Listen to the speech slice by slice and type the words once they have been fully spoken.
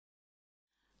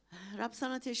Rab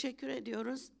sana teşekkür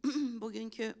ediyoruz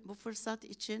bugünkü bu fırsat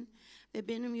için ve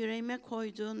benim yüreğime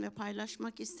koyduğun ve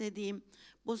paylaşmak istediğim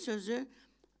bu sözü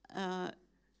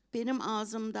benim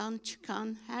ağzımdan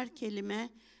çıkan her kelime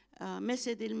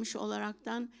mesedilmiş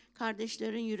olaraktan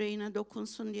kardeşlerin yüreğine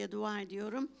dokunsun diye dua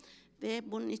ediyorum.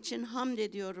 Ve bunun için hamd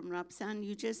ediyorum Rab. Sen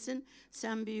yücesin,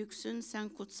 sen büyüksün, sen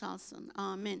kutsalsın.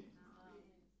 Amin.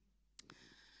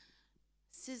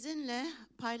 Sizinle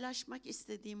paylaşmak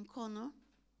istediğim konu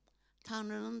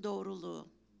Tanrı'nın doğruluğu.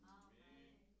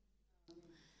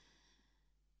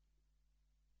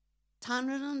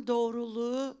 Tanrı'nın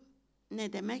doğruluğu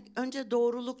ne demek? Önce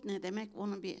doğruluk ne demek?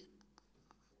 Onu bir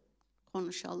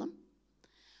konuşalım.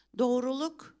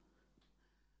 Doğruluk,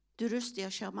 dürüst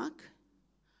yaşamak,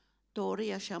 doğru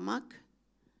yaşamak,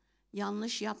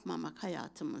 yanlış yapmamak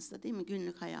hayatımızda, değil mi?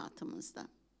 Günlük hayatımızda.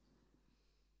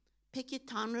 Peki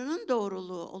Tanrı'nın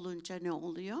doğruluğu olunca ne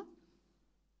oluyor?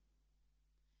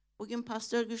 Bugün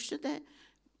Pastör Güçlü de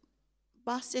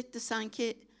bahsetti,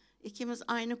 sanki ikimiz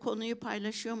aynı konuyu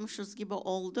paylaşıyormuşuz gibi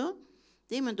oldu.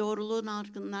 Değil mi? Doğruluğun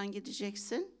ardından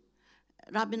gideceksin.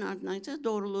 Rabbin ardından gideceksin,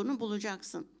 doğruluğunu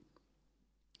bulacaksın.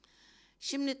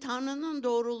 Şimdi Tanrı'nın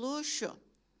doğruluğu şu.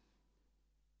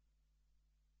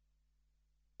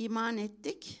 İman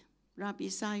ettik. Rabbi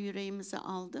İsa yüreğimize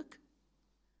aldık.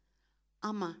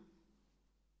 Ama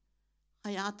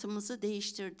hayatımızı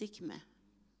değiştirdik mi?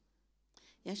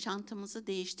 Yaşantımızı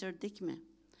değiştirdik mi?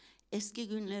 Eski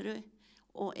günleri,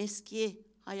 o eski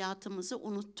hayatımızı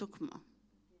unuttuk mu?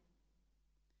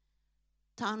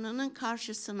 Tanrı'nın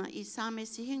karşısına, İsa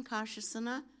Mesih'in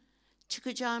karşısına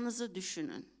çıkacağınızı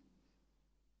düşünün.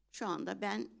 Şu anda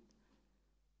ben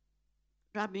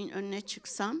Rabbin önüne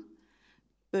çıksam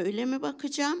böyle mi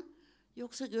bakacağım,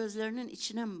 yoksa gözlerinin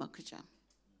içine mi bakacağım?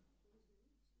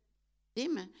 Değil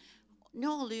mi? Ne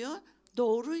oluyor?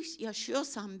 Doğru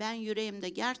yaşıyorsam, ben yüreğimde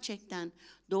gerçekten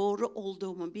doğru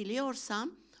olduğumu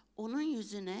biliyorsam, onun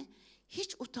yüzüne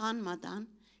hiç utanmadan,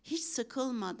 hiç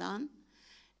sıkılmadan,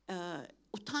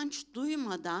 utanç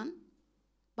duymadan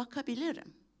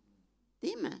bakabilirim.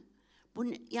 Değil mi?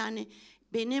 Yani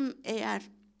benim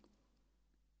eğer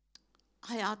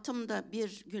hayatımda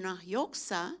bir günah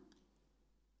yoksa,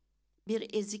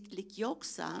 bir eziklik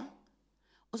yoksa,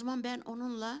 o zaman ben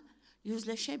onunla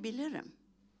yüzleşebilirim.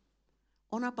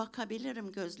 Ona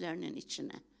bakabilirim gözlerinin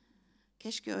içine.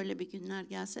 Keşke öyle bir günler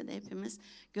gelse de hepimiz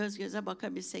göz göze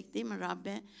bakabilsek, değil mi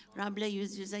Rab'le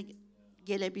yüz yüze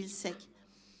gelebilsek.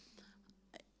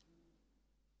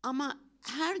 Ama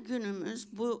her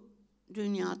günümüz bu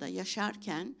dünyada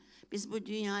yaşarken, biz bu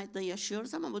dünyada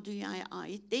yaşıyoruz ama bu dünyaya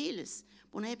ait değiliz.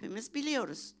 Bunu hepimiz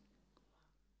biliyoruz.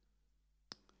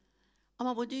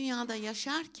 Ama bu dünyada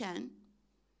yaşarken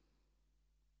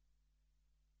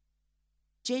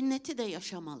cenneti de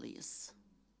yaşamalıyız.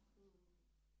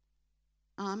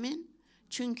 Amin.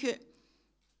 Çünkü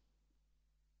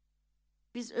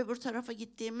biz öbür tarafa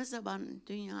gittiğimiz zaman,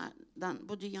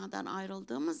 bu dünyadan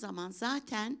ayrıldığımız zaman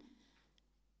zaten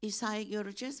İsa'yı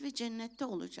göreceğiz ve cennette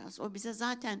olacağız. O bize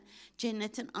zaten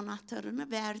cennetin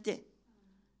anahtarını verdi.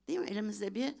 Değil mi?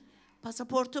 Elimizde bir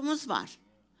pasaportumuz var.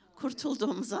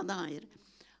 Kurtulduğumuza dair.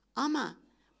 Ama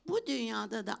bu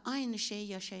dünyada da aynı şeyi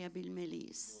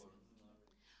yaşayabilmeliyiz.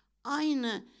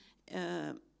 Aynı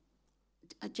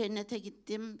cennete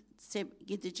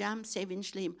gideceğim,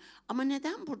 sevinçliyim. Ama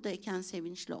neden buradayken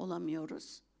sevinçli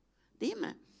olamıyoruz? Değil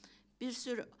mi? Bir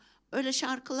sürü öyle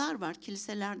şarkılar var,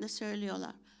 kiliselerde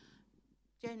söylüyorlar.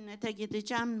 Cennete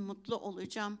gideceğim, mutlu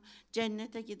olacağım.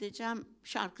 Cennete gideceğim,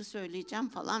 şarkı söyleyeceğim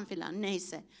falan filan.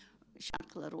 Neyse,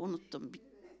 şarkıları unuttum.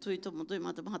 Duydum mu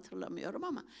duymadım hatırlamıyorum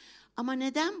ama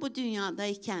neden bu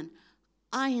dünyadayken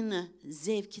aynı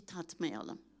zevki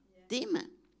tatmayalım? Değil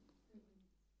mi?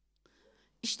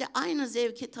 İşte aynı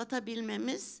zevki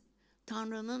tatabilmemiz,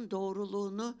 Tanrı'nın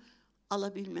doğruluğunu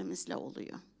alabilmemizle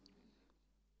oluyor.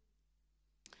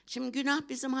 Şimdi günah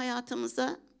bizim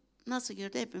hayatımıza nasıl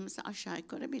girdi hepimiz aşağı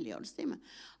yukarı biliyoruz, değil mi?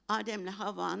 Adem'le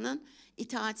Havva'nın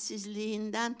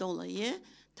itaatsizliğinden dolayı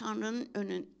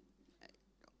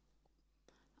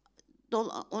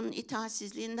onun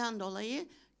itaatsizliğinden dolayı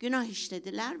günah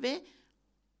işlediler ve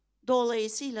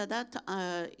dolayısıyla da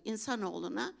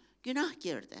insanoğluna günah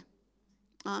girdi.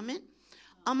 Amin.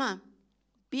 Ama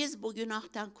biz bu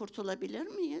günahtan kurtulabilir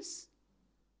miyiz?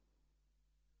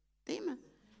 Değil mi?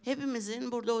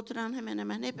 Hepimizin, burada oturan hemen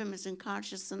hemen hepimizin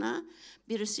karşısına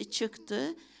birisi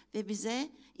çıktı ve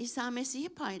bize İsa Mesih'i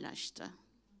paylaştı.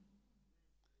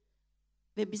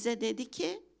 Ve bize dedi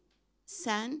ki,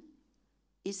 sen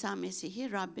İsa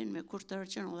Mesih'i Rabbin ve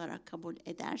kurtarıcın olarak kabul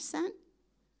edersen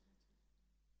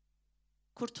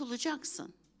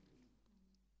kurtulacaksın.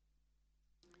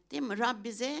 Değil mi? Rab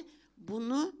bize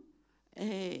bunu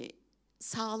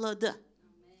sağladı.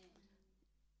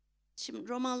 Şimdi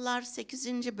Romalılar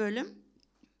 8. bölüm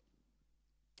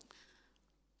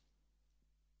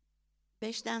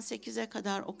 5'ten 8'e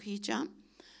kadar okuyacağım.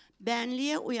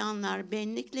 Benliğe uyanlar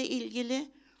benlikle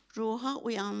ilgili, ruha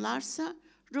uyanlarsa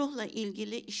ruhla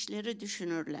ilgili işleri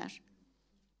düşünürler.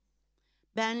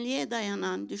 Benliğe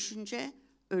dayanan düşünce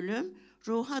ölüm,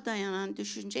 ruha dayanan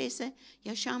düşünce ise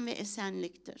yaşam ve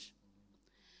esenliktir.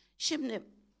 Şimdi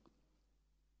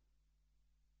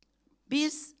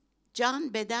biz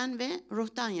can, beden ve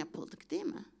ruhtan yapıldık, değil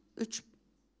mi?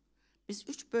 Biz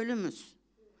 3 bölümüz.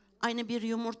 Aynı bir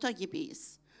yumurta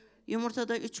gibiyiz.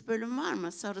 Yumurtada 3 bölüm var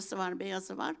mı? Sarısı var,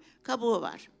 beyazı var, kabuğu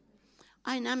var.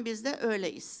 Aynen biz de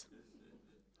öyleyiz.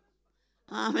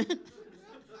 Amin.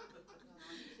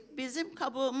 Bizim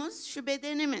kabuğumuz şu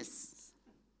bedenimiz.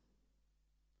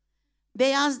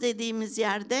 Beyaz dediğimiz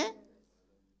yerde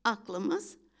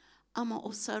aklımız, ama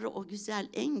o sarı, o güzel,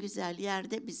 en güzel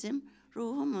yerde bizim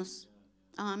ruhumuz.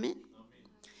 Amin.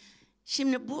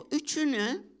 Şimdi bu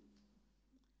üçünün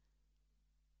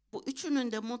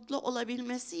de mutlu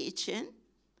olabilmesi için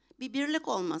bir birlik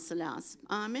olması lazım.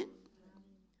 Amin.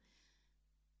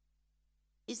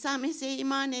 İsa Mesih'e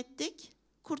iman ettik,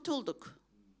 kurtulduk.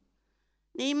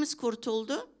 Neyimiz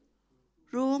kurtuldu?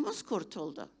 Ruhumuz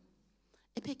kurtuldu.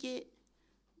 Peki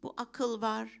bu akıl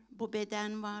var, bu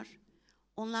beden var.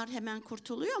 Onlar hemen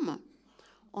kurtuluyor mu?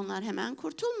 Onlar hemen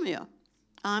kurtulmuyor.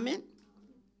 Amin.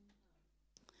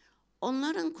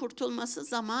 Onların kurtulması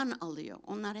zaman alıyor.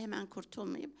 Onlar hemen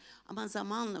kurtulmayıp ama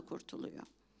zamanla kurtuluyor.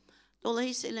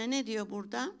 Dolayısıyla ne diyor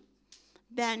burada?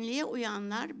 Benliğe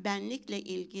uyanlar benlikle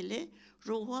ilgili,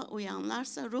 ruha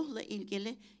uyanlarsa ruhla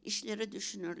ilgili işleri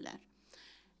düşünürler.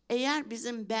 Eğer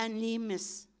bizim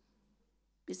benliğimiz,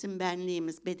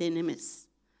 bedenimiz,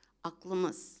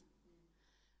 aklımız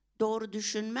doğru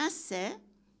düşünmezse,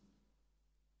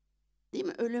 değil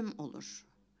mi, ölüm olur.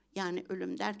 Yani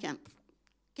ölüm derken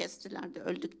kestiler de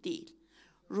öldük değil.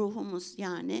 Ruhumuz,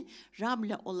 yani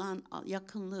Rab'le olan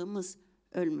yakınlığımız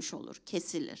ölmüş olur,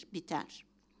 kesilir, biter.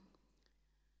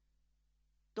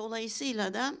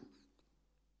 Dolayısıyla da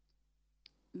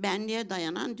benliğe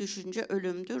dayanan düşünce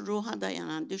ölümdür, ruha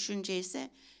dayanan düşünce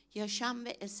ise yaşam ve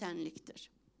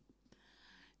esenliktir.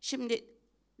 Şimdi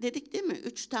dedik değil mi?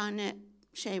 3 tane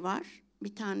şey var.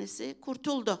 Bir tanesi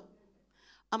kurtuldu.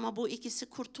 Ama bu ikisi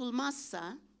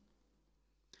kurtulmazsa,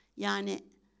 yani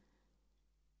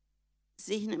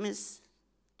zihnimiz,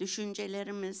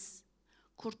 düşüncelerimiz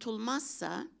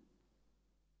kurtulmazsa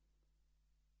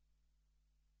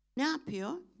ne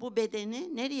yapıyor? Bu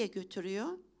bedeni nereye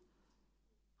götürüyor?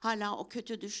 Hala o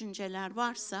kötü düşünceler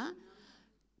varsa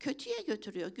kötüye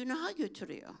götürüyor, günaha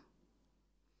götürüyor.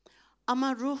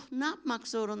 Ama ruh ne yapmak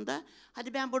zorunda?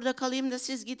 Hadi ben burada kalayım da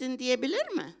siz gidin diyebilir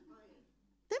mi?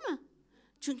 Değil mi?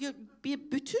 Çünkü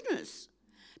bir bütünüz.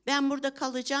 Ben burada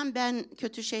kalacağım, ben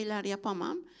kötü şeyler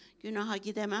yapamam, günaha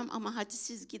gidemem ama hadi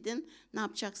siz gidin, ne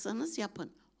yapacaksanız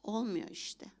yapın. Olmuyor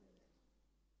işte.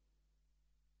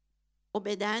 O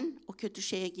beden o kötü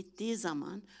şeye gittiği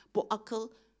zaman, bu akıl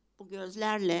bu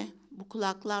gözlerle, bu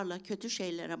kulaklarla kötü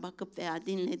şeylere bakıp veya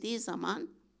dinlediği zaman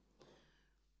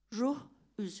ruh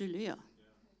üzülüyor.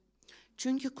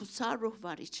 Çünkü kutsal ruh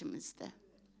var içimizde.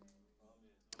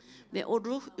 Ve o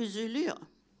ruh üzülüyor.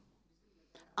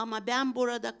 Ama ben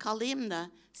burada kalayım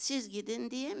da siz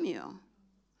gidin diyemiyor.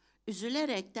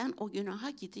 Üzülerekten o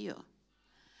günaha gidiyor.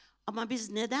 Ama biz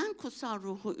neden kutsal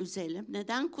ruhu üzelim?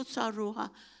 Neden kutsal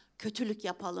ruha kötülük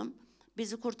yapalım?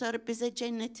 Bizi kurtarıp bize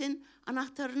cennetin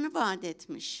anahtarını vaat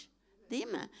etmiş. Değil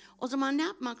mi? O zaman ne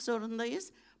yapmak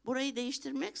zorundayız? Burayı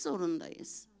değiştirmek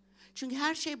zorundayız. Çünkü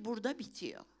her şey burada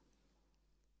bitiyor.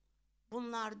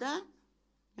 Bunlarda,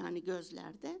 yani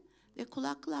gözlerde ve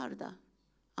kulaklarda.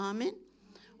 Amin.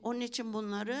 Onun için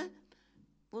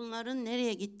bunların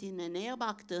nereye gittiğine, neye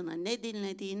baktığına, ne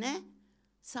dinlediğine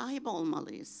sahip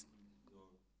olmalıyız.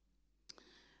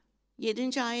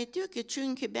 7. ayet diyor ki,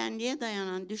 çünkü benliğe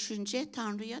dayanan düşünce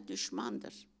Tanrı'ya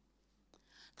düşmandır.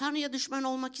 Tanrı'ya düşman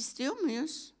olmak istiyor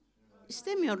muyuz?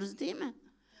 İstemiyoruz değil mi?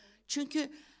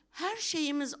 Çünkü her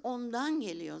şeyimiz ondan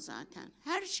geliyor zaten.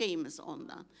 Her şeyimiz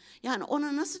ondan. Yani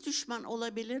ona nasıl düşman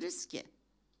olabiliriz ki?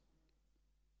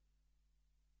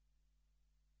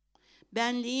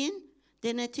 Benliğin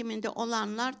denetiminde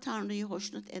olanlar Tanrı'yı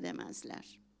hoşnut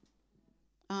edemezler.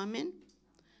 Amin.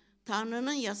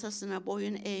 Tanrı'nın yasasına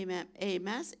boyun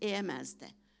eğemez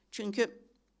de. Çünkü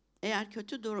eğer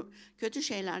kötü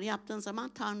şeyler yaptığın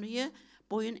zaman Tanrı'yı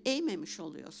boyun eğmemiş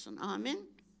oluyorsun.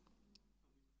 Amin.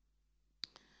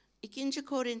 2.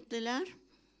 Korintliler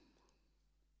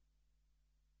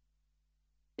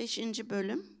 5.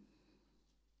 bölüm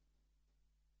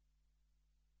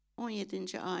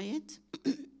 17. ayet.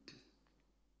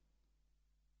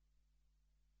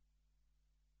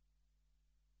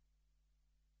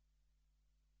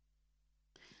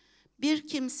 Bir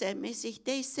kimse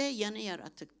Mesih'teyse yeni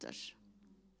yaratıktır.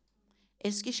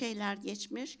 Eski şeyler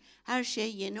geçmiş, her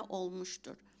şey yeni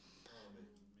olmuştur.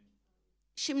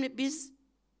 Şimdi biz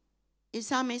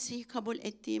İsa Mesih'i kabul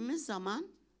ettiğimiz zaman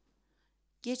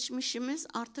geçmişimiz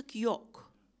artık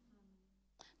yok.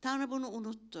 Tanrı bunu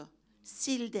unuttu,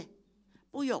 sildi.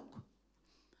 Bu yok.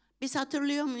 Biz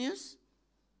hatırlıyor muyuz?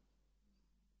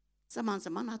 Zaman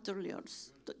zaman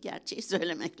hatırlıyoruz. Gerçeği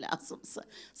söylemek lazımsa.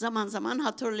 Zaman zaman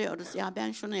hatırlıyoruz. Ya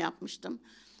ben şunu yapmıştım,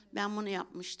 ben bunu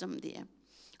yapmıştım diye.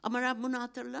 Ama Rab bunu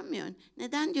hatırlamıyor.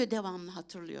 Neden diyor devamlı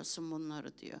hatırlıyorsun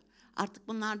bunları diyor. Artık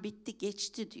bunlar bitti,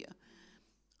 geçti diyor.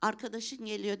 Arkadaşın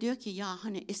geliyor diyor ki ya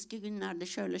hani eski günlerde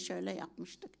şöyle şöyle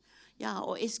yapmıştık. Ya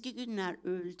o eski günler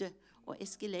öldü. O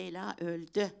eski Leyla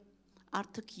öldü.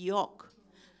 Artık yok.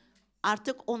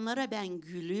 Artık onlara ben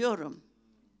gülüyorum.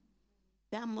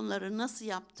 Ben bunları nasıl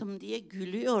yaptım diye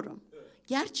gülüyorum.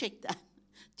 Gerçekten.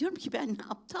 Diyorum ki ben ne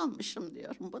aptalmışım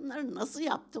diyorum. Bunları nasıl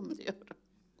yaptım diyorum.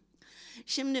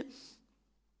 Şimdi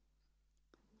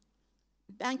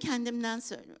ben kendimden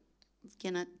söylüyorum.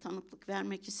 Gene tanıklık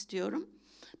vermek istiyorum.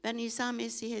 Ben İsa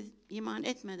Mesih'e iman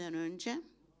etmeden önce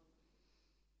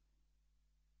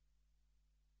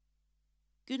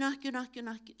günah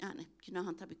yani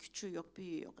günahın tabii küçüğü yok,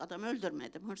 büyüğü yok. Adam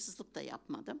öldürmedim, hırsızlık da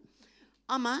yapmadım.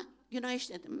 Ama günah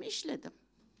işledim mi? İşledim.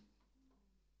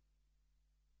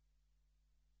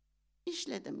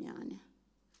 İşledim yani.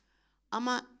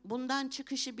 Ama bundan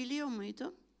çıkışı biliyor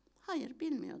muydum? Hayır,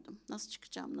 bilmiyordum. Nasıl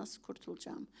çıkacağım, nasıl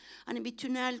kurtulacağım. Hani bir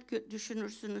tünel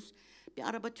düşünürsünüz. Bir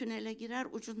araba tünele girer,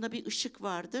 ucunda bir ışık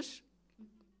vardır.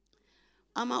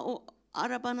 Ama o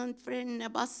arabanın frenine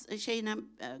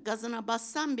gazına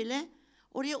bassan bile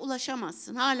oraya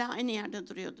ulaşamazsın. Hala aynı yerde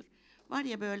duruyordur. Var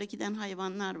ya böyle giden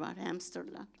hayvanlar var,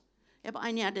 hamsterlar. Hep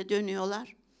aynı yerde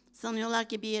dönüyorlar. Sanıyorlar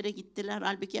ki bir yere gittiler,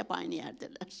 halbuki hep aynı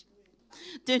yerdeler.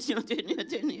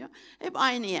 Dönüyor. Hep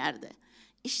aynı yerde.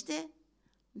 İşte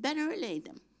ben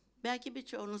öyleydim. Belki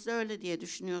birçoğunuz da öyle diye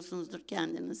düşünüyorsunuzdur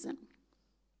kendinizi.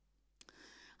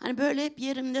 Hani böyle hep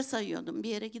yerimde sayıyordum, bir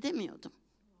yere gidemiyordum.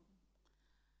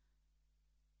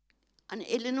 Hani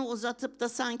elini uzatıp da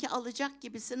sanki alacak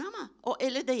gibisin ama o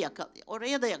ele de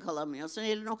oraya da yakalamıyorsun.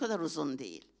 Elin o kadar uzun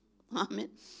değil.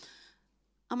 Amin.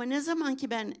 Ama ne zaman ki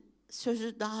ben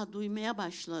sözü daha duymaya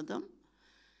başladım,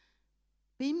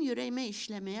 benim yüreğime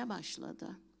işlemeye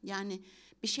başladı. Yani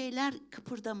bir şeyler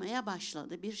kıpırdamaya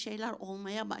başladı, bir şeyler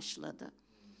olmaya başladı.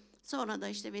 Sonra da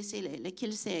işte vesileyle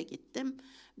kiliseye gittim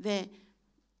ve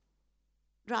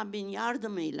Rabbin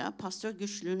yardımıyla Pastör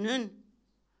Güçlü'nün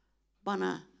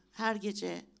bana her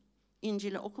gece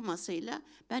İncil'i okumasıyla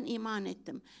ben iman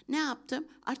ettim. Ne yaptım?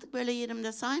 Artık böyle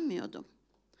yerimde saymıyordum.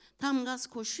 Tam gaz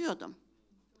koşuyordum.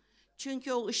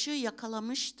 Çünkü o ışığı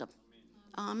yakalamıştım.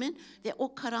 Amin. Ve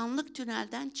o karanlık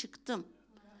tünelden çıktım.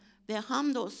 Ve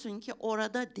hamdolsun ki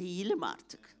orada değilim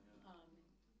artık.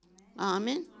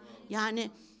 Amin.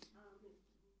 Yani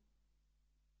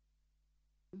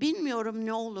bilmiyorum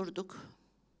ne olurduk.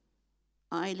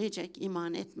 Ailecek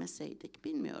iman etmeseydik.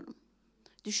 Bilmiyorum.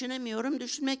 Düşünemiyorum,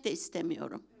 düşünmek de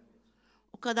istemiyorum.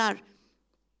 O kadar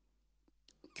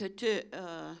kötü,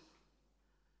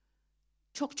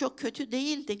 çok kötü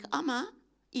değildik ama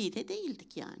iyi de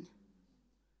değildik yani.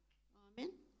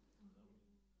 Amin.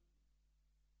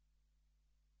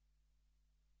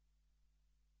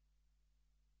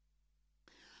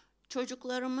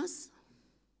 Çocuklarımız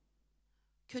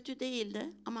kötü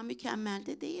değildi ama mükemmel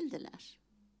de değildiler.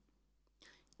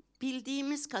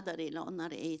 Bildiğimiz kadarıyla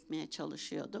onları eğitmeye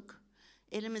çalışıyorduk.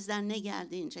 Elimizden ne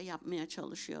geldiğince yapmaya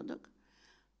çalışıyorduk.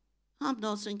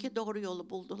 Hamdolsun ki doğru yolu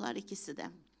buldular ikisi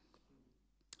de.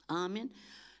 Amin.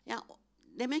 Ya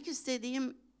demek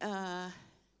istediğim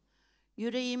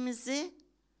yüreğimizi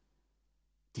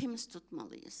temiz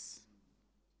tutmalıyız.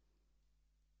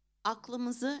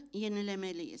 Aklımızı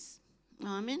yenilemeliyiz.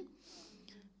 Amin.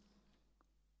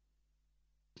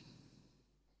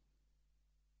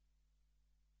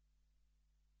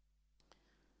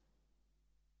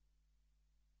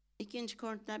 İkinci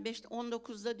Korintiler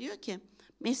 5:19'da diyor ki,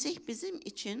 Mesih bizim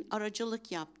için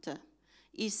aracılık yaptı.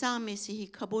 İsa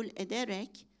Mesih'i kabul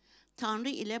ederek Tanrı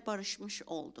ile barışmış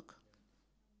olduk.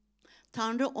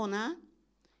 Tanrı ona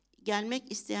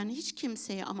gelmek isteyen hiç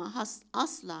kimseyi ama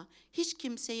asla hiç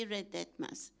kimseyi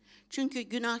reddetmez. Çünkü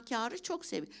günahkarı çok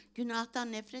seviyor.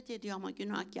 Günahtan nefret ediyor ama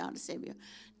günahkarı seviyor.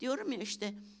 Diyorum ya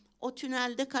işte o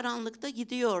tünelde karanlıkta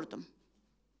gidiyordum.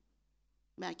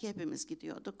 Belki hepimiz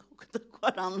gidiyorduk o kadar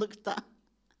karanlıkta.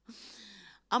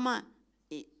 Ama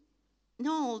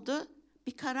ne oldu?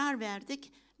 Bir karar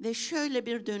verdik ve şöyle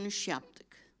bir dönüş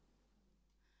yaptık.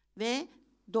 Ve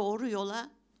doğru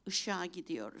yola, ışığa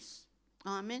gidiyoruz.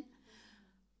 Amin.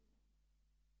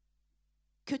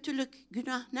 Kötülük,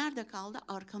 günah nerede kaldı?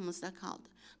 Arkamızda kaldı.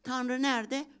 Tanrı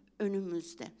nerede?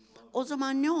 Önümüzde. O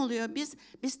zaman ne oluyor?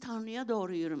 Biz Tanrı'ya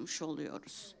doğru yürümüş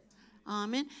oluyoruz.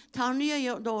 Amin.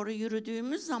 Tanrı'ya doğru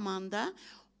yürüdüğümüz zaman da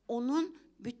onun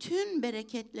bütün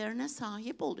bereketlerine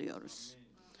sahip oluyoruz.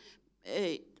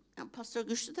 Pastör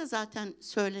Güçlü de zaten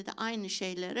söyledi aynı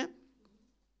şeyleri.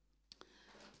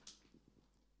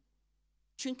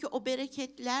 Çünkü o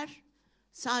bereketler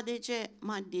sadece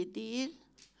maddi değil,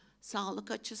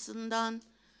 sağlık açısından,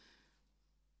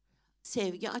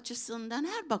 sevgi açısından,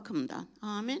 her bakımdan.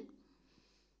 Amin.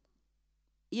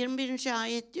 21.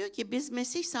 ayet diyor ki biz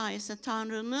Mesih sayesinde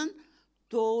Tanrı'nın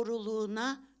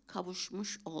doğruluğuna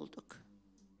kavuşmuş olduk.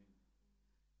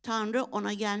 Tanrı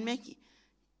ona gelmek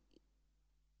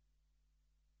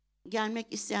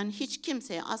isteyen hiç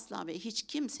kimseye asla ve hiç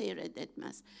kimseyi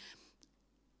reddetmez.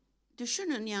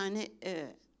 Düşünün yani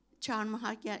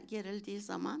çarmıha gerildiği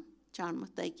zaman,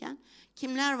 çarmıhtayken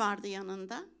kimler vardı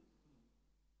yanında?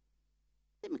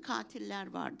 Değil mi? Katiller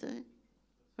vardı.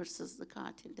 Hırsızlı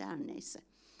katildi, her neyse.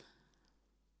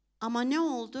 Ama ne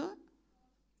oldu?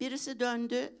 Birisi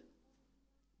döndü,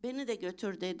 beni de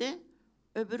götür dedi.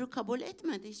 Öbürü kabul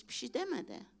etmedi, hiçbir şey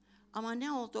demedi. Ama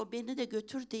ne oldu? O beni de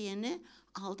götür diyeni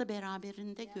aldı,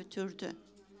 beraberinde götürdü.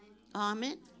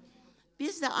 Amin.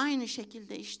 Biz de aynı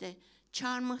şekilde işte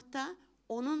çarmıhta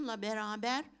onunla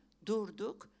beraber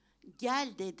durduk.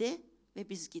 Gel dedi ve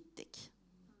biz gittik.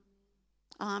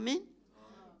 Amin.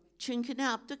 Çünkü ne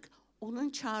yaptık? Onun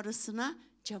çağrısına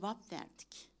cevap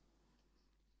verdik.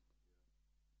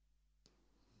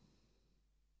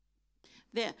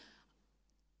 Ve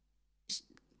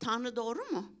Tanrı doğru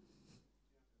mu?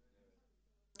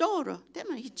 Doğru, değil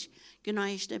mi? Hiç günah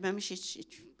işlememiş,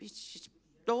 hiç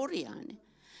doğru yani.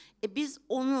 Biz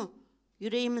onu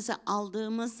yüreğimize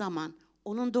aldığımız zaman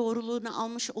onun doğruluğunu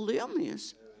almış oluyor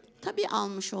muyuz? Tabii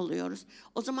almış oluyoruz.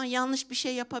 O zaman yanlış bir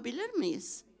şey yapabilir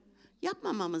miyiz?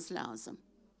 Yapmamamız lazım.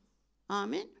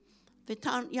 Amin. Ve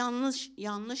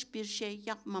yanlış bir şey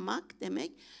yapmamak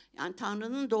demek, yani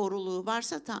Tanrı'nın doğruluğu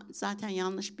varsa zaten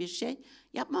yanlış bir şey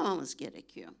yapmamamız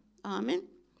gerekiyor.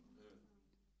 Amin.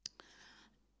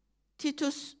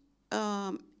 Titus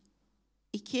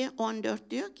 2:14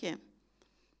 diyor ki,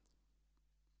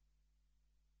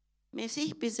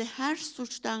 Mesih bizi her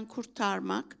suçtan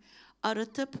kurtarmak,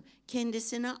 arıtıp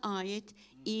kendisine ait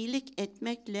iyilik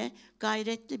etmekle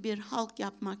gayretli bir halk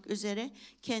yapmak üzere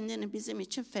kendini bizim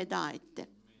için feda etti.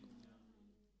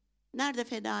 Nerede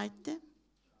feda etti?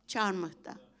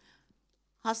 Çarmıhta.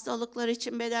 Hastalıklar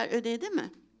için bedel ödedi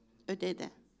mi?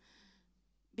 Ödedi.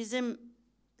 Bizim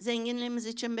zenginliğimiz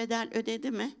için bedel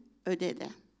ödedi mi? Ödedi.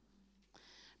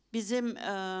 Bizim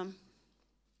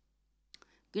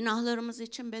günahlarımız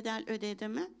için bedel ödedi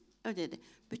mi? Ödedi.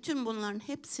 Bütün bunların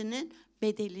hepsinin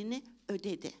bedelini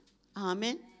ödedi.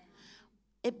 Amin.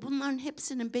 Bunların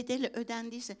hepsinin bedeli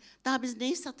ödendiyse daha biz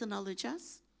neyi satın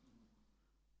alacağız?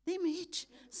 Değil mi? Hiç.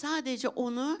 Sadece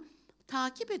onu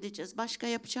takip edeceğiz. Başka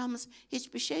yapacağımız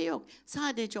hiçbir şey yok.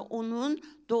 Sadece onun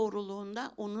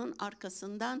doğruluğunda, onun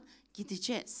arkasından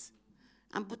gideceğiz.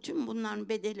 Yani bütün bunların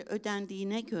bedeli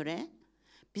ödendiğine göre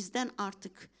bizden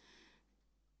artık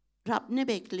Rab ne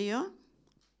bekliyor?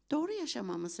 Doğru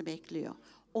yaşamamızı bekliyor.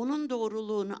 Onun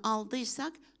doğruluğunu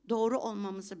aldıysak doğru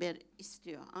olmamızı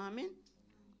istiyor. Amin.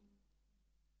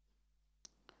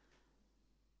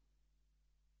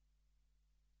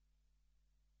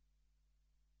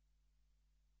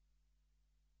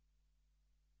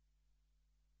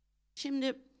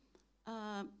 Şimdi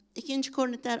 2.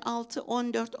 Korintiler 6,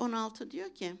 14, 16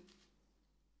 diyor ki,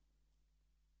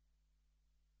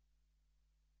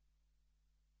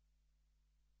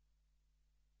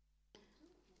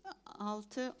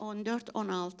 (6, 14,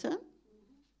 16)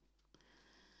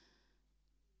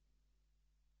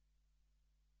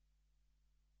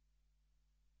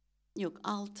 Yok,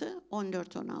 6,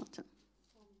 14, 16.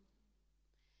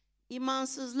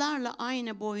 İmansızlarla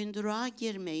aynı boyunduruğa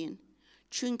girmeyin.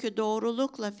 Çünkü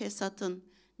doğrulukla fesatın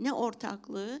ne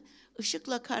ortaklığı,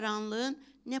 ışıkla karanlığın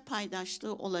ne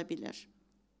paydaşlığı olabilir.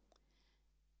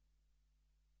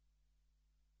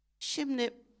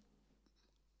 Şimdi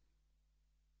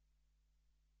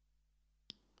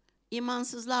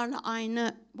imansızlarla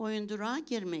aynı boyunduruğa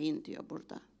girmeyin diyor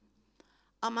burada.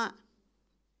 Ama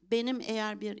benim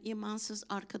eğer bir imansız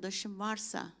arkadaşım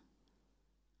varsa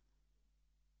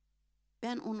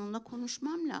ben onunla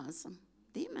konuşmam lazım,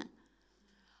 değil mi?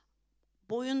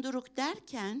 Boyunduruk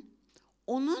derken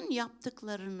onun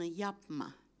yaptıklarını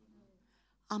yapma.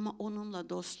 Ama onunla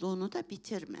dostluğunu da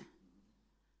bitirme.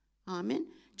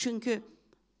 Amin. Çünkü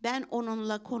ben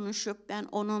onunla konuşup, ben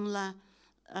onunla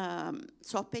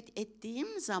sohbet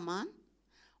ettiğim zaman,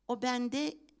 o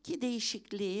bendeki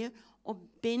değişikliği, o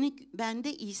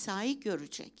bende İsa'yı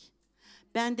görecek.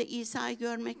 Bende İsa'yı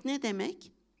görmek ne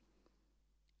demek?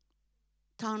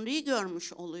 Tanrı'yı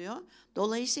görmüş oluyor.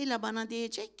 Dolayısıyla bana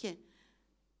diyecek ki,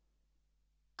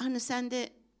 hani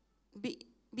sende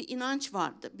bir inanç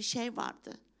vardı, bir şey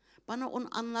vardı. Bana onu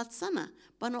anlatsana,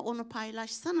 bana onu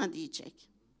paylaşsana diyecek.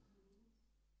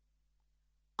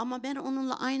 Ama ben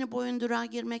onunla aynı boyundurağa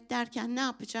girmek derken ne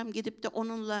yapacağım? Gidip de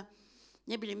onunla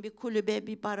ne bileyim bir kulübe,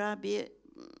 bir bara, bir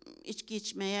içki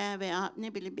içmeye veya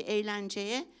ne bileyim bir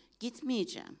eğlenceye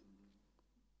gitmeyeceğim.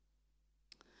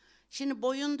 Şimdi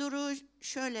boyunduruğu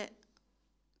şöyle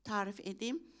tarif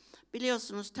edeyim.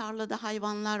 Biliyorsunuz tarlada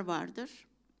hayvanlar vardır.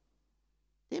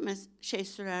 Değil mi?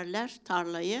 Sürerler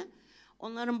tarlayı.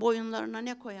 Onların boyunlarına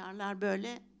ne koyarlar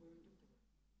böyle?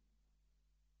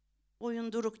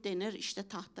 Boyunduruk denir. İşte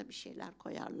tahta bir şeyler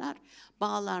koyarlar.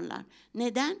 Bağlarlar.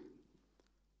 Neden?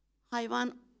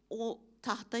 Hayvan o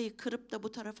tahtayı kırıp da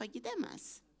bu tarafa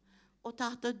gidemez. O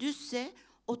tahta düzse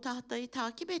o tahtayı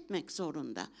takip etmek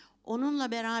zorunda.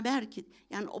 Onunla beraber git.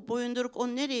 Yani o boyunduruk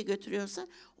onu nereye götürüyorsa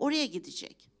oraya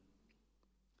gidecek.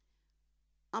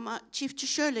 Ama çiftçi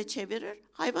şöyle çevirir,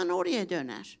 hayvan oraya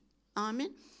döner.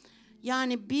 Amin.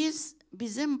 Yani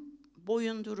bizim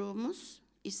boyunduruğumuz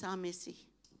İsa Mesih.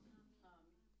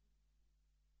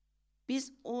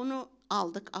 Biz onu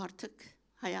aldık artık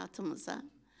hayatımıza.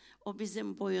 O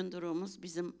bizim boyunduruğumuz,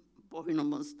 bizim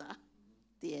boynumuzda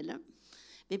diyelim.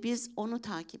 Ve biz onu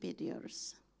takip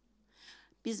ediyoruz.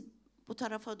 Biz bu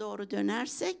tarafa doğru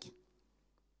dönersek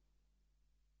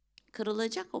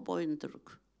kırılacak o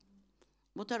boyunduruk.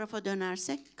 Bu tarafa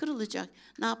dönersek kırılacak.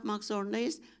 Ne yapmak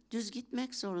zorundayız? Düz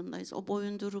gitmek zorundayız. O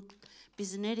boyunduruk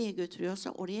bizi nereye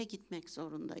götürüyorsa oraya gitmek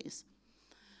zorundayız.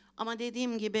 Ama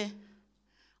dediğim gibi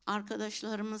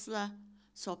arkadaşlarımızla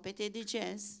sohbet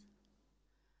edeceğiz.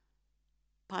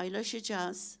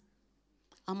 Paylaşacağız.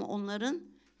 Ama onların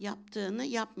yaptığını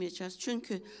yapmayacağız.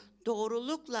 Çünkü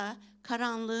doğrulukla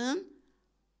karanlığın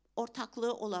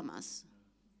ortaklığı olamaz.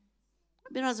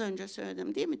 Biraz önce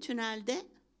söyledim değil mi?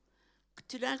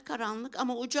 Tünel karanlık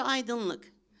ama ucu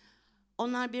aydınlık.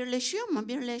 Onlar birleşiyor mu?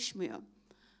 Birleşmiyor.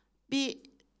 Bir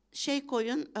şey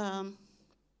koyun,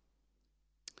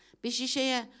 bir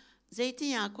şişeye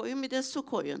zeytinyağı koyun, bir de su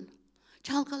koyun.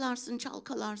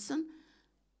 Çalkalarsın.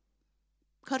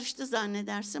 Karıştı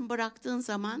zannedersin. Bıraktığın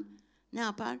zaman ne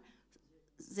yapar?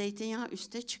 Zeytinyağı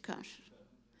üste çıkar.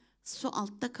 Su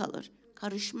altta kalır.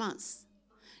 Karışmaz.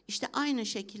 İşte aynı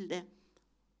şekilde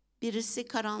birisi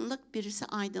karanlık, birisi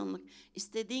aydınlık.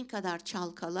 İstediğin kadar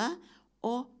çalkala,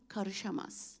 o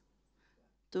karışamaz.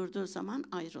 Durduğu zaman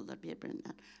ayrılır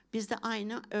birbirinden. Biz de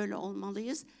aynı öyle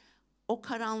olmalıyız. O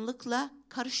karanlıkla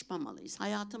karışmamalıyız.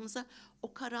 Hayatımıza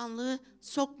o karanlığı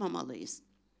sokmamalıyız.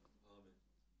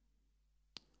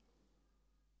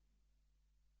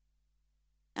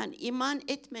 Yani iman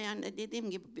etmeyenle dediğim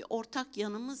gibi bir ortak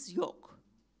yanımız yok.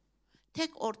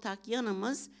 Tek ortak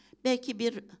yanımız belki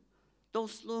bir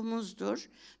dostluğumuzdur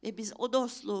ve biz o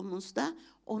dostluğumuzda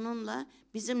onunla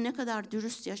bizim ne kadar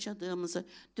dürüst yaşadığımızı,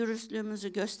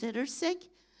 dürüstlüğümüzü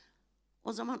gösterirsek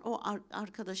o zaman o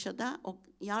arkadaşa da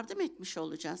yardım etmiş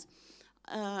olacağız.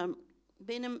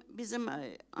 Bizim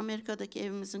Amerika'daki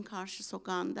evimizin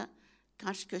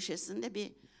karşı köşesinde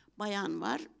bir bayan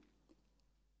var.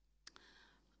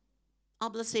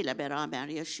 Ablasıyla beraber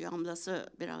yaşıyor. Ablası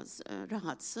biraz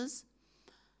rahatsız.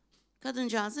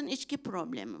 Kadıncağızın içki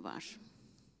problemi var.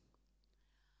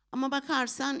 Ama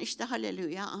bakarsan işte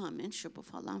haleluya, amin, şu bu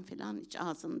falan filan hiç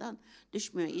ağzından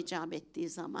düşmüyor icap ettiği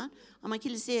zaman. Ama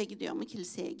kiliseye gidiyor mu?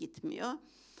 Kiliseye gitmiyor.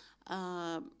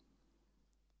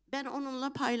 Ben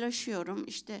onunla paylaşıyorum.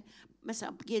 İşte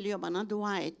mesela geliyor bana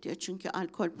dua et diyor. Çünkü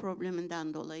alkol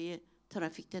probleminden dolayı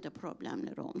trafikte de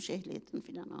problemler olmuş. Ehliyetini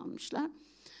filan almışlar.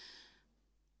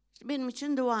 İşte benim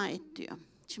için dua et diyor.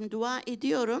 Şimdi dua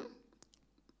ediyorum.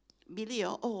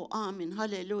 Biliyor, amin,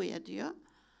 haleluya diyor.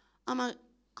 Ama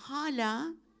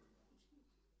hala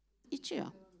içiyor.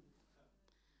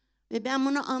 Ve ben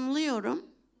bunu anlıyorum.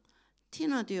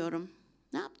 Tina diyorum,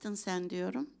 ne yaptın sen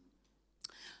diyorum.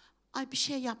 Ay bir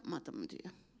şey yapmadım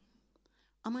diyor.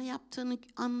 Ama yaptığını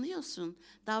anlıyorsun.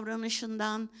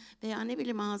 Davranışından veya ne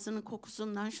bileyim ağzının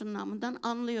kokusundan, şundan bundan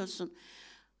anlıyorsun.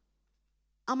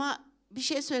 Ama bir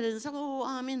şey söylediğinizde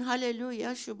amin,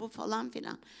 haleluya, şu bu falan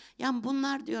filan. Yani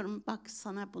bunlar diyorum bak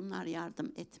sana bunlar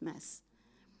yardım etmez.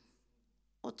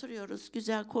 Oturuyoruz,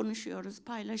 güzel konuşuyoruz,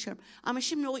 paylaşıyorum. Ama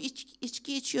şimdi o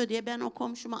içki içiyor diye ben o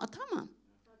komşuma atamam.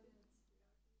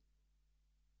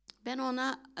 Ben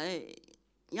ona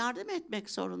yardım etmek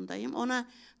zorundayım. Ona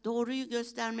doğruyu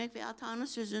göstermek ve Tanrı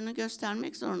sözünü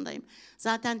göstermek zorundayım.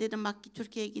 Zaten dedim bak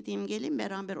Türkiye'ye gideyim geleyim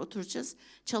beraber oturacağız,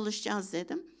 çalışacağız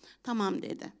dedim. Tamam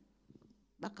dedi.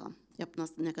 Bakalım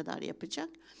nasıl ne kadar yapacak.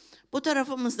 Bu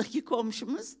tarafımızdaki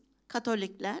komşumuz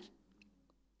Katolikler.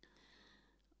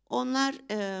 Onlar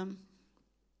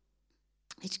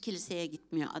hiç kiliseye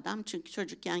gitmiyor adam. Çünkü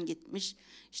çocukken gitmiş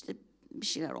işte bir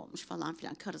şeyler olmuş falan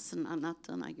filan karısının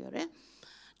anlattığına göre.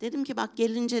 Dedim ki bak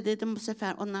gelince dedim bu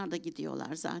sefer onlar da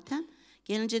gidiyorlar zaten.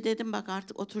 Gelince dedim bak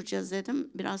artık oturacağız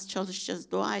dedim. Biraz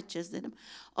çalışacağız, dua edeceğiz dedim.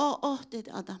 Oh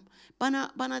dedi adam.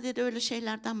 Bana dedi öyle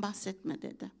şeylerden bahsetme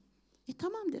dedi.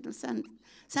 Tamam dedim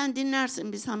sen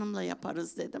dinlersin biz hanımla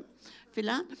yaparız dedim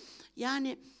filan.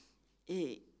 Yani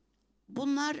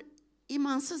bunlar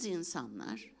imansız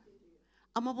insanlar.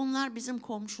 Ama bunlar bizim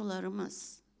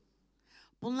komşularımız.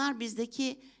 Bunlar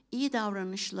bizdeki iyi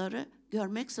davranışları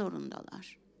görmek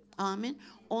zorundalar. Amin.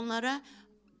 Onlara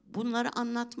bunları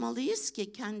anlatmalıyız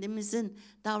ki kendimizin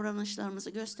davranışlarımızı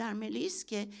göstermeliyiz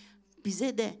ki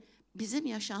bize de bizim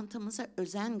yaşantımıza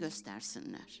özen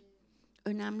göstersinler.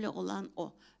 Önemli olan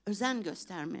o. Özen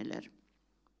göstermeleri.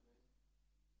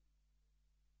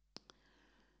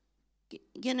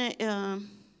 Gene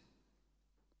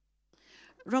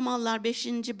Romalılar 5.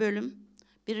 bölüm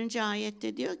 1.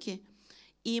 ayette diyor ki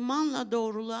İmanla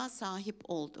doğruluğa sahip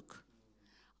olduk.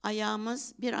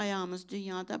 Bir ayağımız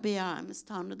dünyada, bir ayağımız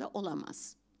Tanrı'da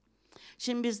olamaz.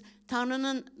 Şimdi biz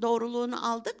Tanrı'nın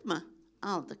doğruluğunu aldık mı?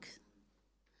 Aldık.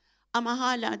 Ama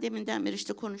hala deminden beri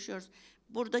işte konuşuyoruz.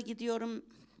 Burada gidiyorum,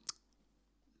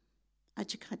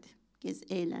 açık hadi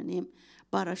gez eğleneyim,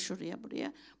 bara şuraya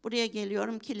buraya. Buraya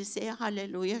geliyorum kiliseye,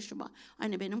 halleluya şu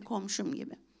hani benim komşum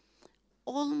gibi.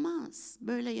 Olmaz,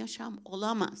 böyle yaşam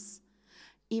olamaz.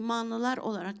 İmanlılar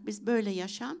olarak biz böyle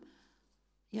yaşam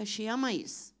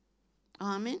yaşayamayız.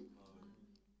 Amin.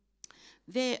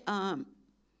 Ve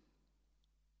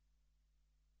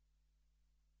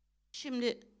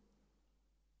şimdi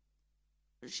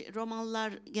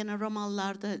gene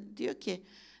Romalılar'da diyor ki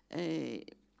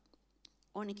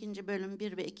 12. bölüm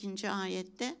 1 ve 2.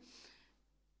 ayette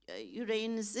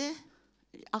yüreğinizi,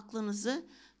 aklınızı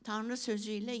Tanrı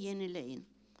sözüyle yenileyin.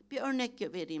 Bir örnek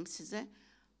vereyim size.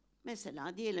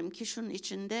 Mesela diyelim ki şunun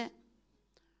içinde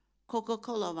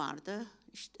Coca-Cola vardı.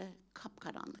 İşte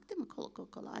kapkaranlık değil mi?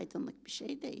 Coca-Cola aydınlık bir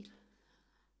şey değil.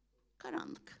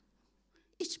 Karanlık.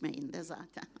 İçmeyin de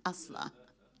zaten asla.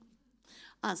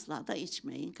 Asla da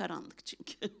içmeyin. Karanlık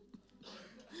çünkü.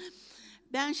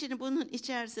 Ben şimdi bunun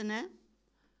içerisine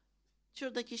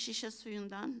şuradaki şişe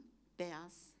suyundan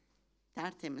beyaz,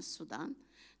 tertemiz sudan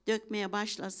dökmeye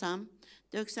başlasam,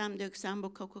 döksem bu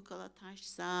Coca-Cola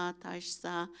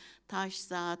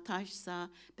taşsa,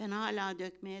 ben hala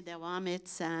dökmeye devam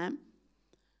etsem,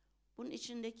 bunun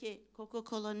içindeki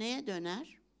Coca-Cola neye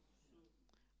döner?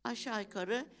 Aşağı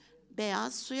yukarı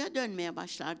beyaz suya dönmeye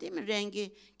başlar değil mi?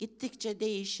 Rengi gittikçe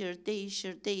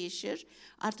değişir.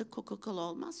 Artık Coca-Cola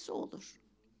olmaz, su olur.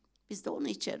 Biz de onu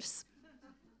içeriz.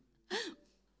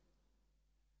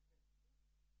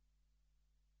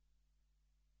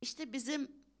 İşte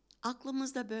bizim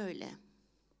aklımızda böyle.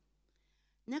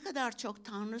 Ne kadar çok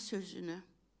Tanrı sözünü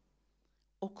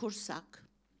okursak,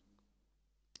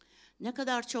 ne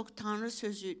kadar çok Tanrı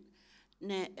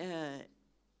sözüne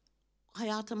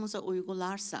hayatımıza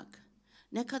uygularsak,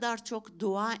 ne kadar çok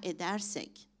dua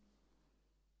edersek,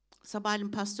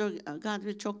 sabahleyin Pastör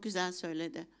Gadri çok güzel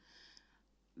söyledi.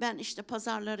 Ben işte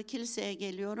pazarları kiliseye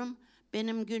geliyorum,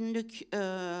 benim günlük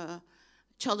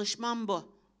çalışmam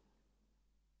bu.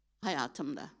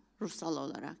 Hayatımda, ruhsal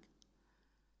olarak.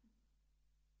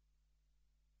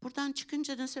 Buradan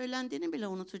çıkınca ne söylendiğini bile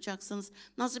unutacaksınız.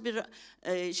 Nasıl bir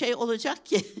şey olacak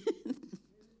ki?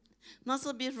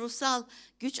 Nasıl bir ruhsal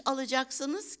güç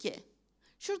alacaksınız ki?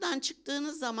 Şuradan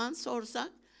çıktığınız zaman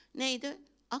sorsak neydi?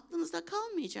 Aklınızda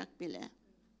kalmayacak bile.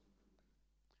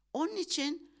 Onun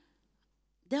için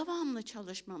devamlı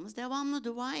çalışmamız, devamlı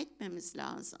dua etmemiz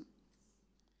lazım.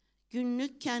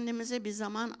 Günlük kendimize bir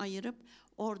zaman ayırıp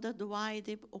orada dua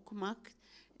edip okumak.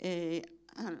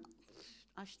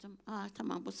 Açtım.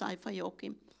 Tamam bu sayfayı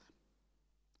okuyayım.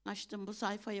 Açtım bu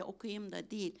sayfayı okuyayım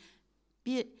da değil.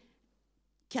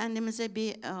 Kendimize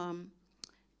bir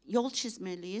yol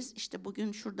çizmeliyiz. İşte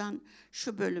bugün şuradan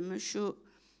şu bölümü,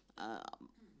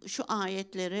 şu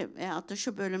ayetleri veyahut da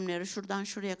şu bölümleri şuradan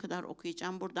şuraya kadar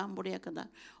okuyacağım, buradan buraya kadar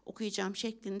okuyacağım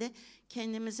şeklinde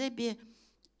kendimize bir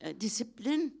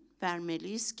disiplin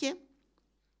vermeliyiz ki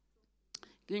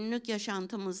günlük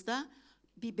yaşantımızda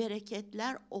bir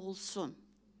bereketler olsun.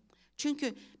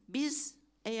 Çünkü biz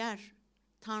eğer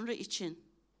Tanrı için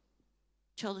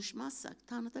çalışmazsak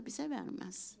Tanrı da bize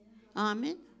vermez.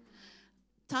 Amin.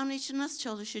 Tanrı için nasıl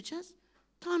çalışacağız?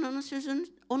 Tanrı'nın sözünü,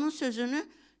 onun sözünü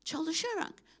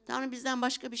çalışarak. Tanrı bizden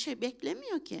başka bir şey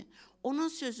beklemiyor ki. Onun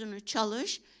sözünü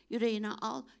çalış, yüreğine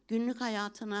al, günlük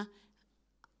hayatına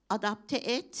adapte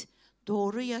et,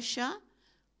 doğru yaşa.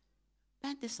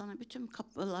 Ben de sana bütün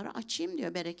kapıları açayım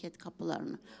diyor, bereket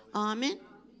kapılarını. Amin.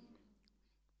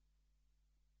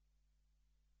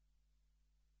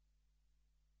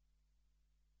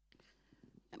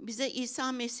 Bize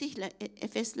İsa Mesih'le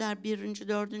Efesler 1.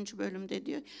 4. bölümde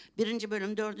diyor. 1.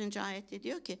 bölüm 4. ayette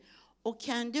diyor ki o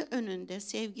kendi önünde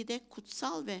sevgide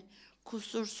kutsal ve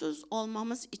kusursuz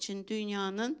olmamız için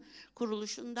dünyanın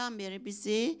kuruluşundan beri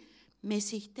bizi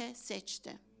Mesih'te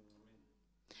seçti.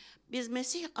 Biz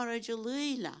Mesih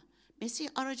aracılığıyla, Mesih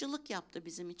aracılık yaptı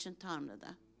bizim için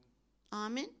Tanrı'da.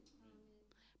 Amin.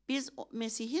 Biz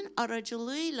Mesih'in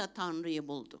aracılığıyla Tanrı'yı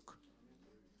bulduk.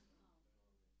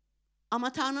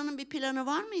 Ama Tanrı'nın bir planı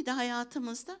var mıydı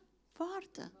hayatımızda?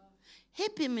 Vardı.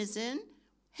 Hepimizin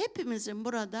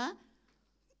burada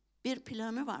bir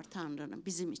planı var Tanrı'nın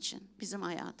bizim için, bizim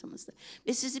hayatımızda.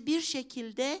 Ve sizi bir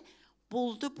şekilde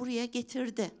buldu, buraya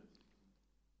getirdi.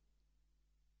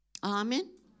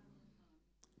 Amin.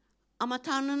 Ama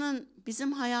Tanrı'nın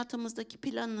bizim hayatımızdaki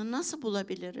planını nasıl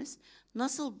bulabiliriz?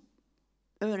 Nasıl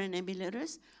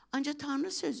öğrenebiliriz? Ancak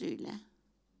Tanrı sözüyle.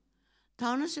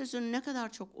 Tanrı sözünü ne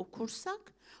kadar çok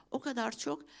okursak, o kadar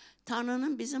çok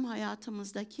Tanrı'nın bizim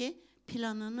hayatımızdaki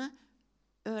planını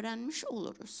öğrenmiş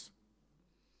oluruz.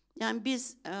 Yani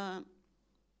biz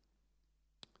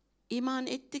iman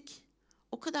ettik.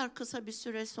 O kadar kısa bir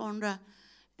süre sonra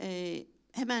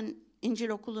hemen İncil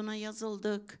okuluna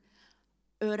yazıldık.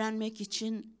 Öğrenmek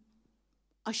için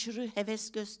aşırı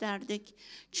heves gösterdik.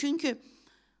 Çünkü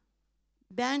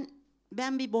ben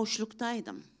bir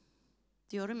boşluktaydım.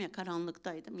 Diyorum ya,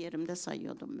 karanlıktaydım, yerimde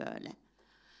sayıyordum böyle.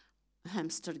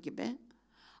 Hamster gibi.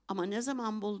 Ama ne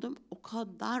zaman buldum, o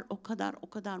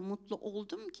kadar mutlu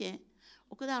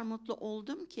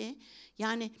oldum ki,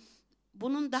 yani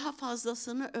bunun daha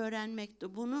fazlasını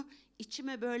öğrenmekti. Bunu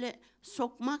içime böyle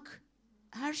sokmak,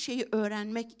 her şeyi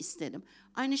öğrenmek istedim.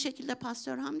 Aynı şekilde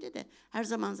Pastör Hamdi de her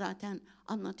zaman zaten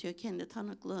anlatıyor kendi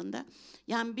tanıklığında.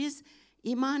 Yani biz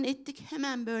iman ettik,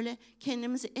 hemen böyle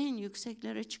kendimizi en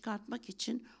yükseklere çıkartmak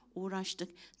için uğraştık.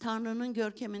 Tanrı'nın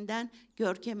görkeminden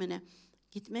görkemine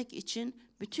gitmek için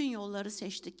bütün yolları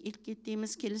seçtik. İlk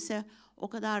gittiğimiz kilise o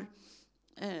kadar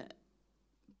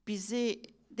bizi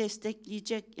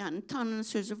destekleyecek, yani Tanrı'nın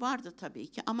sözü vardı tabii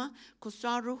ki ama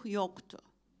kutsal ruh yoktu.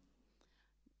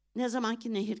 Ne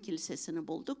zamanki Nehir Kilisesi'ni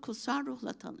bulduk, kutsal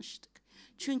ruhla tanıştık.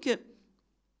 Çünkü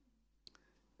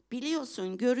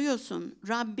biliyorsun, görüyorsun,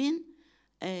 Rabbin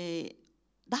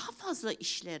daha fazla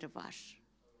işleri var.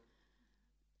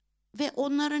 Ve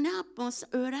onları ne yapması?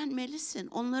 Öğrenmelisin,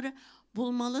 onları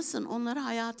bulmalısın, onları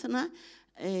hayatına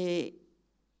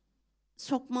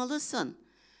sokmalısın.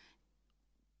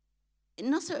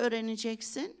 Nasıl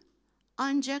öğreneceksin?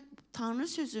 Ancak Tanrı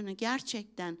sözünü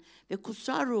gerçekten ve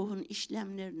kutsal ruhun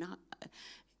işlemlerini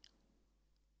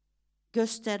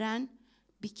gösteren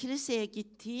bir kiliseye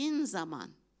gittiğin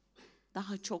zaman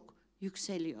daha çok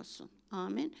yükseliyorsun.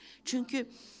 Amin.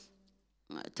 Çünkü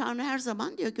Tanrı her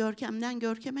zaman diyor, görkemden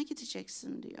görkeme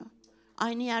gideceksin diyor.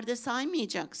 Aynı yerde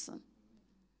saymayacaksın.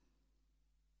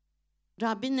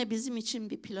 Rabbinle bizim için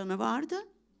bir planı vardı.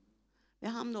 Ve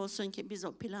hamdolsun ki biz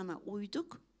o plana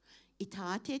uyduk,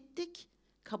 itaat ettik,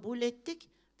 kabul ettik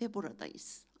ve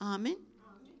buradayız. Amin.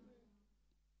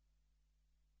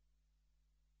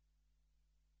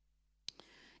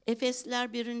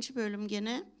 Efesliler 1. bölüm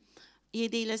gene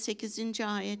 7 ile 8.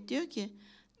 ayet diyor ki,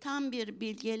 tam bir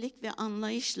bilgelik ve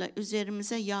anlayışla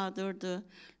üzerimize yağdırdığı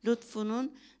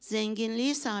lütfunun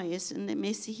zenginliği sayesinde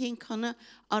Mesih'in kanı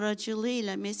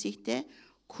aracılığıyla Mesih'te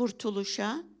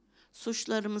kurtuluşa,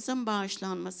 suçlarımızın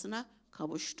bağışlanmasına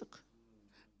kavuştuk.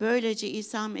 Böylece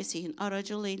İsa Mesih'in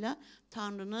aracılığıyla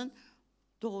Tanrı'nın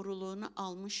doğruluğunu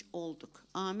almış olduk.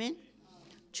 Amin.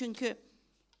 Çünkü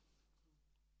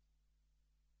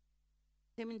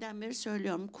deminden beri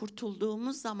söylüyorum,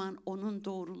 kurtulduğumuz zaman onun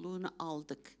doğruluğunu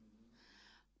aldık.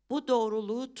 Bu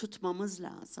doğruluğu tutmamız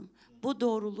lazım. Bu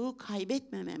doğruluğu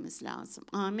kaybetmememiz lazım.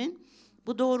 Amin.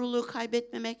 Bu doğruluğu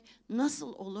kaybetmemek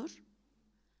nasıl olur?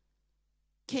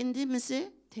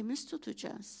 Kendimizi temiz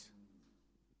tutacağız.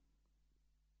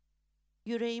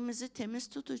 Yüreğimizi temiz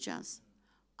tutacağız.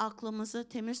 Aklımızı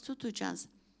temiz tutacağız.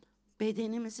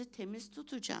 Bedenimizi temiz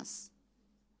tutacağız.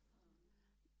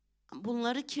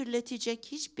 Bunları kirletecek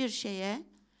hiçbir şeye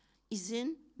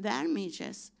izin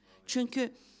vermeyeceğiz.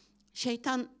 Çünkü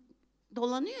şeytan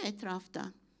dolanıyor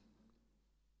etrafta.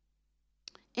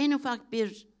 En ufak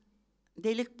bir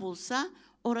delik bulsa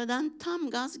oradan tam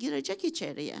gaz girecek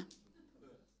içeriye.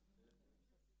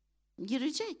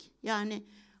 Girecek. Yani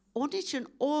onun için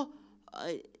o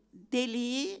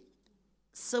deliği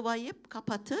sıvayıp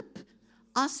kapatıp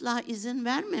asla izin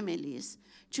vermemeliyiz.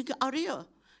 Çünkü arıyor.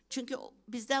 Çünkü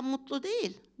bizden mutlu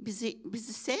değil.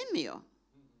 Bizi sevmiyor.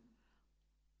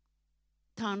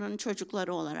 Tanrı'nın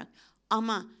çocukları olarak.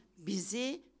 Ama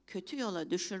bizi kötü yola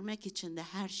düşürmek için de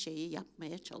her şeyi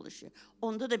yapmaya çalışıyor.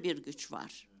 Onda da bir güç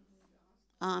var.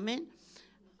 Amin.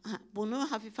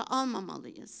 Bunu hafife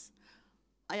almamalıyız.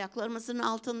 Ayaklarımızın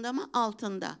altında mı?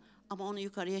 Altında. Ama onu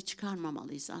yukarıya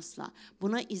çıkarmamalıyız asla.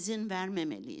 Buna izin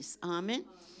vermemeliyiz. Amin.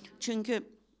 Çünkü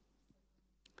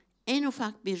en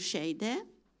ufak bir şeyde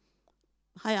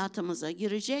hayatımıza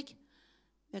girecek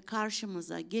ve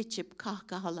karşımıza geçip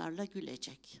kahkahalarla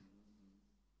gülecek.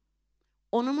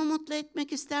 Onu mu mutlu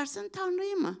etmek istersin,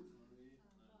 Tanrı'yı mı?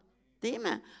 Değil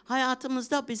mi?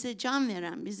 Hayatımızda bize can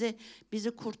veren,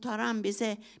 bizi kurtaran,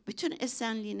 bize bütün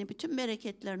esenliğini, bütün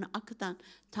bereketlerini akıtan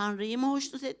Tanrı'yı mı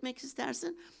hoşnut etmek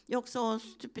istersin? Yoksa o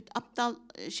stüpid, aptal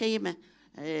şeyi mi,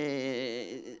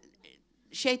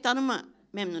 şeytanı mı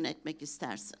memnun etmek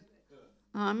istersin?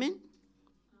 Amin.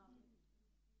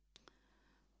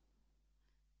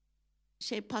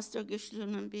 Pastör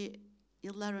Güçlü'nün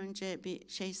yıllar önce bir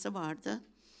şeysi vardı.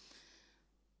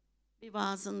 Bir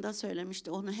vaazında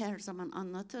söylemişti, onu her zaman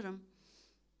anlatırım.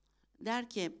 Der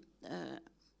ki,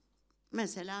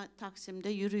 mesela Taksim'de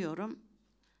yürüyorum,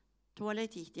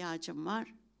 tuvalet ihtiyacım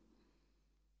var.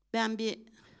 Ben bir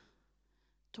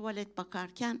tuvalet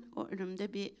bakarken o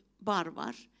önümde bir bar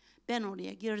var. Ben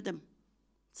oraya girdim.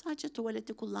 Sadece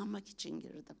tuvaleti kullanmak için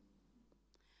girdim.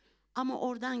 Ama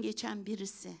oradan geçen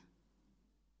birisi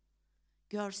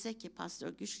görse ki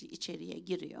Pastör Güçlü içeriye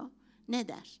giriyor, ne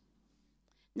der?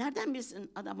 Nereden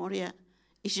bilsin adam oraya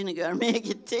işini görmeye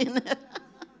gittiğini?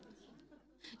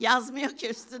 Yazmıyor ki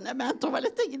üstüne ben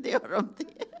tuvalete gidiyorum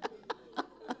diye.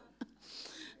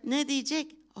 Ne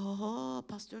diyecek? Oho,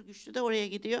 Pastör Güçlü de oraya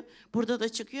gidiyor. Burada da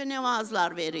çıkıyor, ne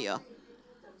vaazlar veriyor.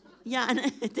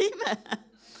 Yani değil mi?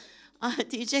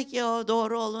 Diyecek ya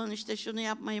doğru olun, işte şunu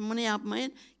yapmayın, bunu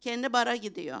yapmayın. Kendi bara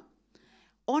gidiyor.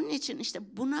 Onun için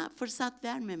işte buna fırsat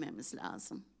vermememiz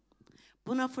lazım.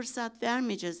 Buna fırsat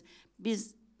vermeyeceğiz.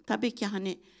 Biz tabii ki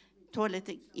hani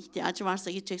tuvalete ihtiyacı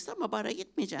varsa gideceksin ama bara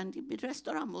gitmeyeceksin. Bir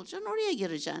restoran bulacaksın, oraya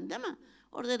gireceksin değil mi?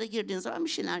 Orada da girdiğin zaman bir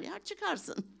şeyler yer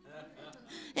çıkarsın.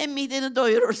 Hem mideni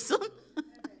doyurursun.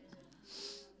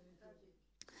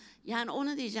 Yani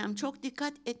onu diyeceğim, çok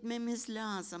dikkat etmemiz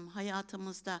lazım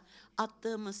hayatımızda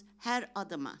attığımız her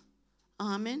adıma.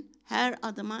 Amin. Her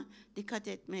adıma dikkat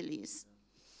etmeliyiz.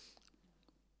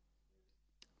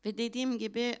 Ve dediğim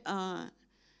gibi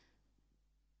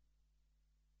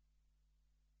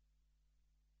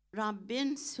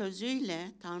Rabbin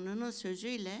sözüyle, Tanrı'nın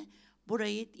sözüyle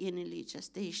burayı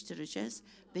yenileyeceğiz, değiştireceğiz.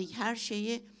 Ve her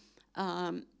şeyi,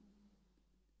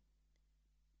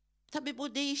 tabii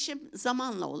bu değişim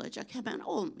zamanla olacak, hemen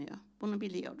olmuyor. Bunu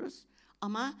biliyoruz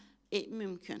ama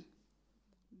mümkün.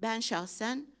 Ben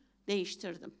şahsen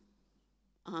değiştirdim.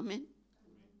 Amin.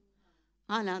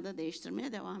 Hala da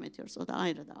değiştirmeye devam ediyoruz. O da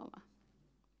ayrı dava.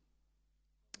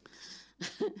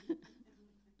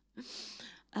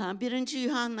 1.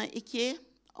 Yuhanna 2,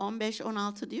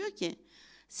 15-16 diyor ki,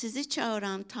 sizi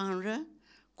çağıran Tanrı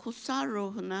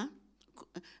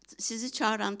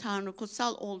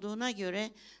kutsal olduğuna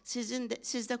göre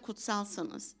siz de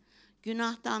kutsalsınız.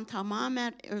 Günahtan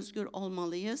tamamen özgür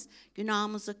olmalıyız.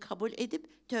 Günahımızı kabul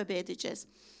edip tövbe edeceğiz.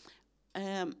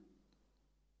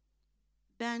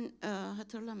 Ben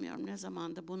hatırlamıyorum ne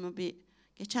zamandı bunu,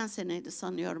 geçen seneydi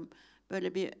sanıyorum.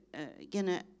 Böyle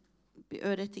gene bir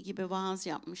öğreti gibi vaaz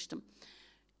yapmıştım.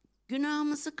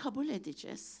 Günahımızı kabul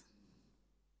edeceğiz.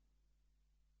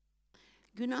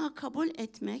 Günahı kabul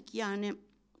etmek, yani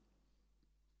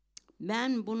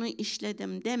ben bunu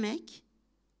işledim demek,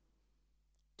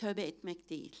 tövbe etmek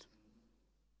değil.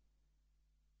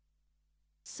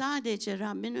 Sadece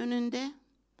Rabbin önünde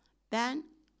ben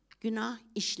günah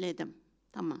işledim.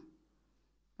 Tamam.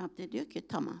 Rab de diyor ki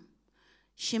tamam.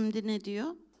 Şimdi ne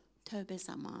diyor? Tövbe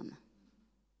zamanı.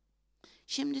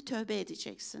 Şimdi tövbe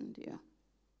edeceksin diyor.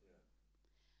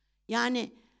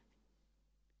 Yani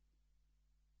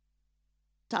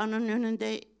Tanrı'nın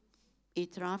önünde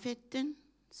itiraf ettin,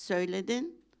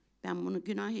 söyledin. Ben bunu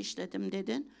günah işledim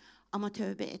dedin ama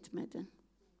tövbe etmedin.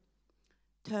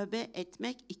 Tövbe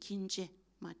etmek ikinci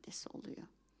maddesi oluyor.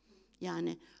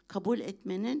 Yani kabul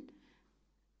etmenin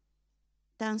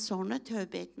sonra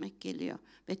tövbe etmek geliyor.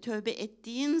 Ve tövbe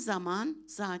ettiğin zaman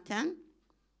zaten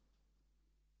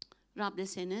Rab de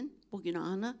senin bu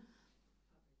günahını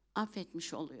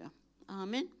affetmiş oluyor.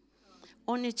 Amin.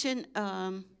 Onun için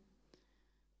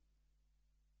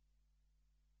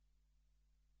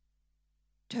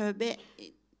tövbe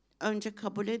önce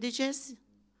kabul edeceğiz.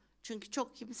 Çünkü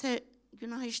çok kimse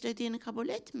günah işlediğini kabul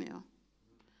etmiyor.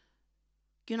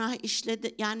 Günah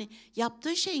işledi, yani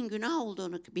yaptığı şeyin günah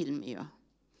olduğunu bilmiyor.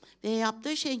 Ve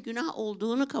yaptığı şeyin günah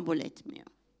olduğunu kabul etmiyor.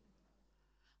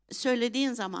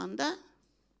 Söylediğin zaman da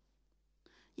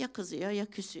ya kızıyor ya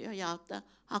küsüyor ya da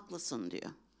haklısın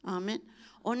diyor. Amin.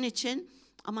 Onun için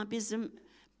ama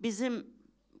bizim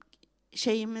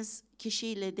şeyimiz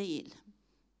kişiyle değil.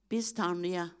 Biz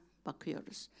Tanrı'ya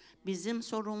bakıyoruz. Bizim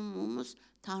sorumluluğumuz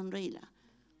Tanrı'yla.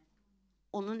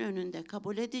 Onun önünde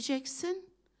kabul edeceksin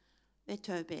ve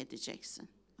tövbe edeceksin.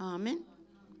 Amin.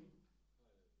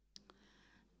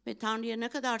 Ve Tanrı'ya ne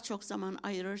kadar çok zaman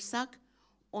ayırırsak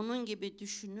onun gibi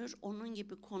düşünür, onun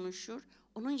gibi konuşur,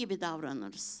 onun gibi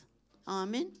davranırız.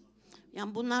 Amin.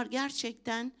 Yani bunlar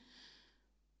gerçekten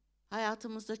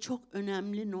hayatımızda çok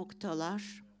önemli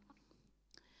noktalar.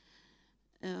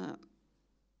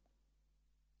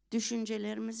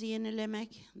 Düşüncelerimizi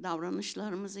yenilemek,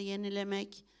 davranışlarımızı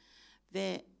yenilemek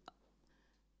ve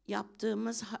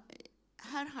yaptığımız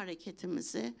her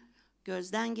hareketimizi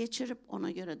gözden geçirip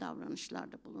ona göre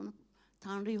davranışlarda bulunup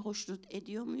Tanrı'yı hoşnut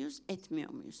ediyor muyuz, etmiyor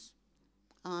muyuz?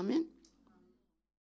 Amin.